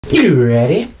You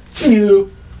ready?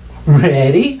 You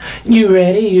ready? You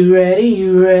ready? You ready?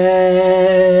 You ready?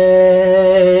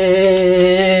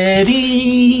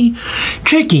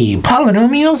 Tricky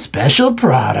polynomial special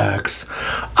products.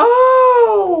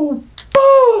 Oh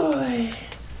boy!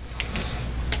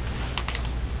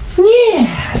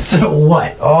 Yeah, so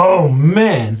what? Oh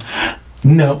man.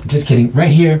 No, just kidding.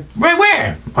 Right here. Right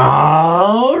where?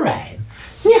 All right.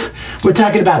 Yeah, we're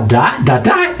talking about dot, dot,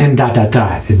 dot, and dot, dot,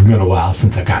 dot. It's been a while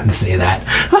since I've gotten to say that.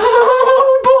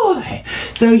 Oh boy.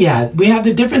 So yeah, we have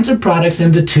the difference of products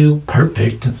into two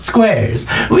perfect squares.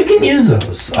 We can use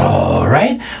those, all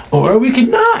right? Or we could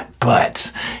not.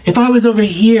 But if I was over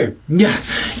here, yeah,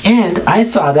 and I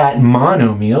saw that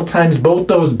monomial times both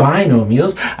those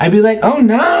binomials, I'd be like, oh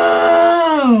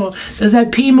no! Does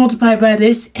that p multiply by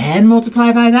this and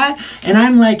multiply by that? And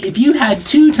I'm like, if you had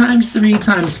 2 times 3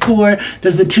 times 4,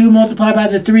 does the 2 multiply by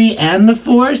the 3 and the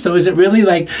 4? So is it really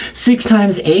like 6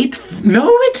 times 8?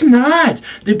 No, it's not.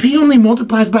 The p only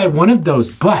multiplies by one of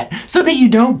those, but so that you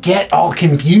don't get all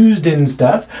confused and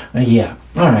stuff, yeah.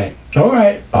 All right, all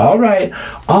right, all right,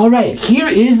 all right. Here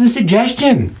is the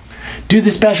suggestion. Do the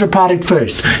special product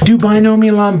first. Do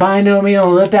binomial on binomial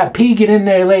and let that p get in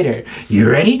there later. You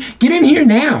ready? Get in here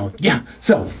now. Yeah,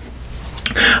 so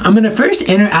I'm going to first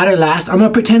inner, outer, last. I'm going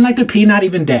to pretend like the p not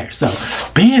even there. So,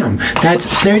 bam, that's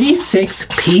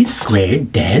 36p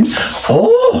squared. Then,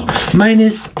 oh,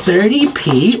 minus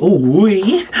 30p, ooh,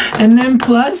 and then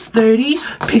plus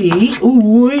 30p,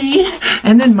 ooh,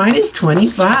 and then minus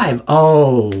 25.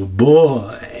 Oh,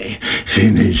 boy.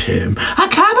 Finish him. A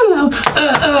cabalo.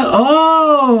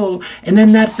 Oh, and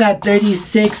then that's that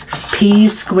 36p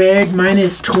squared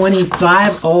minus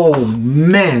 25. Oh,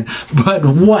 man. But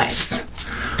what?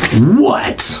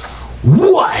 What?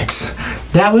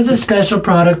 That was a special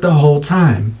product the whole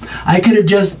time. I could have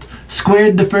just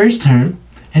squared the first term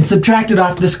and subtracted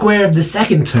off the square of the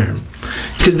second term.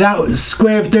 Because that was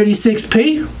square of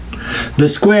 36p. The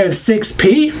square of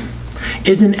 6p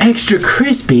is an extra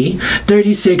crispy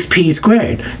 36p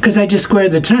squared, because I just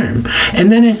squared the term.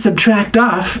 And then I subtract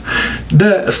off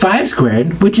the 5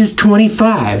 squared, which is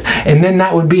 25. And then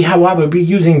that would be how I would be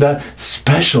using the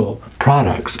special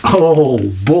products.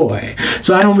 Oh boy.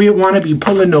 So I don't really want to be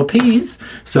pulling no p's.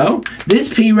 So this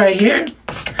p right here,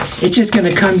 it's just going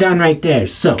to come down right there.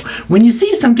 So when you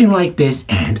see something like this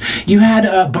and you had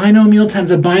a binomial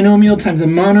times a binomial times a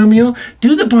monomial,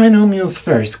 do the binomials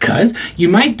first, because you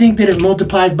might think that it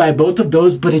multiplies by both of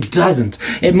those, but it doesn't.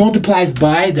 It multiplies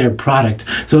by their product.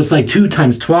 So it's like 2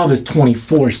 times 12 is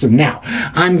 24. So now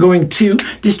I'm going to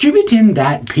distribute in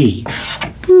that p.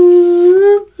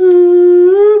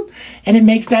 And it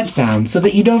makes that sound so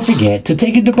that you don't forget to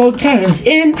take it to both terms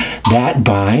in that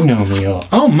binomial.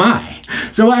 Oh my.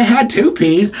 So I had 2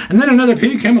 p's, and then another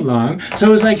p came along. So it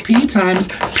was like p times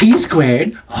p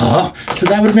squared. Oh, so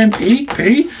that would have been p.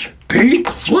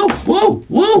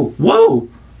 Whoa.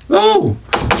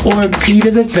 Or p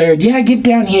to the third. Yeah, get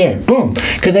down here. Boom.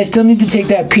 Because I still need to take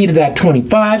that p to that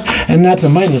 25, and that's a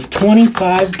minus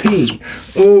 25p.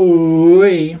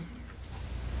 Ooh-wee.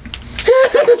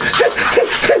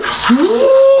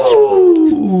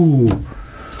 Ooh.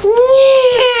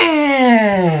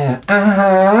 Yeah.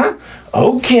 Uh-huh.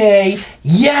 Okay.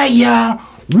 Yeah.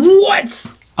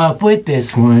 What's up with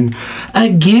this one?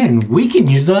 Again, we can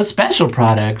use those special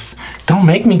products. Don't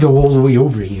make me go all the way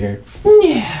over here.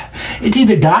 Yeah. It's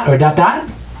either dot or dot dot.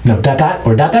 No, dot dot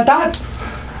or dot dot dot.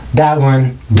 That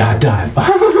one, dot dot.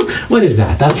 What is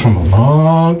that? That's from a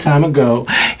long time ago.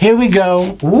 Here we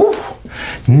go. Woo.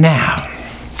 Now,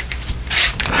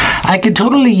 I could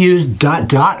totally use dot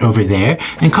dot over there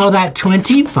and call that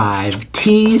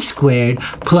 25t squared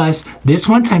plus this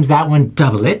one times that one,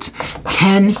 double it,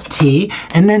 10t,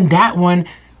 and then that one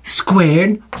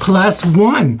squared plus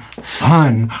 1.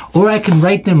 Fun. Or I can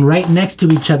write them right next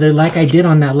to each other like I did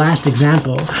on that last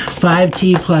example.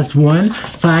 5t plus 1,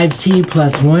 5t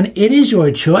plus 1. It is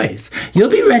your choice. You'll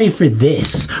be ready for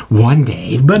this one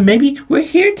day, but maybe we're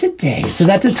here today. So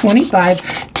that's a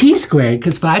 25t squared,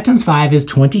 because 5 times 5 is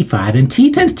 25, and t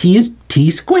times t is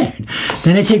t squared.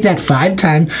 Then I take that 5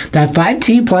 times, that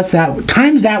 5t plus that,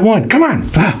 times that 1. Come on.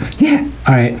 Yeah.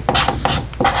 All right.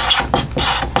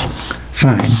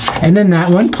 Fine. And then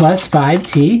that one plus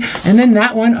 5t, and then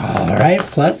that one, all right,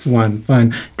 plus 1.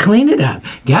 Fun. Clean it up.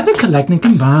 Gather, collect, and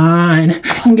combine.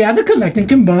 Gather, collect, and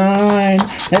combine.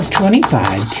 That's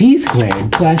 25t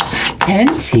squared plus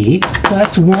 10t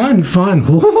plus 1. Fun.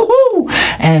 Woo-hoo-hoo.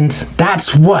 And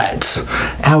that's what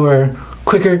our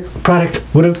quicker product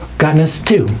would have gotten us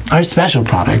to our special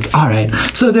product. All right,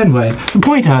 so then what? The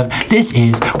point of this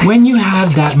is when you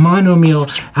have that monomial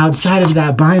outside of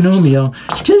that binomial,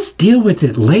 just deal with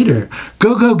it later.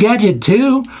 Go gadget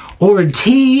 2 or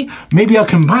T, maybe I'll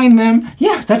combine them.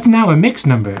 Yeah, that's now a mixed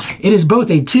number. It is both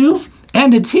a 2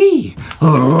 and a T.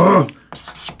 Oh,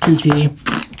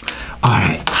 2T. All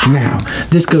right, now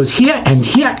this goes here and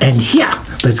here and here.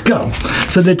 Let's go.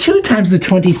 So the 2 times the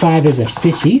 25 is a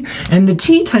 50, and the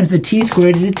T times the T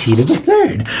squared is a T to the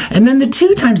 3rd. And then the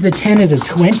 2 times the 10 is a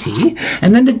 20,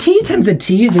 and then the T times the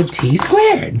T is a T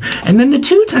squared. And then the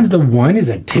 2 times the 1 is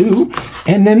a 2,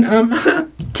 and then,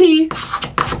 T.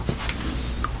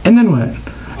 And then what?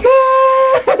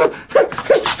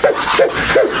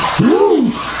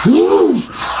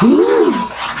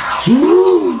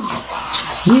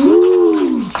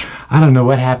 I don't know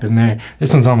what happened there.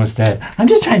 This one's almost dead. I'm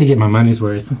just trying to get my money's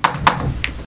worth.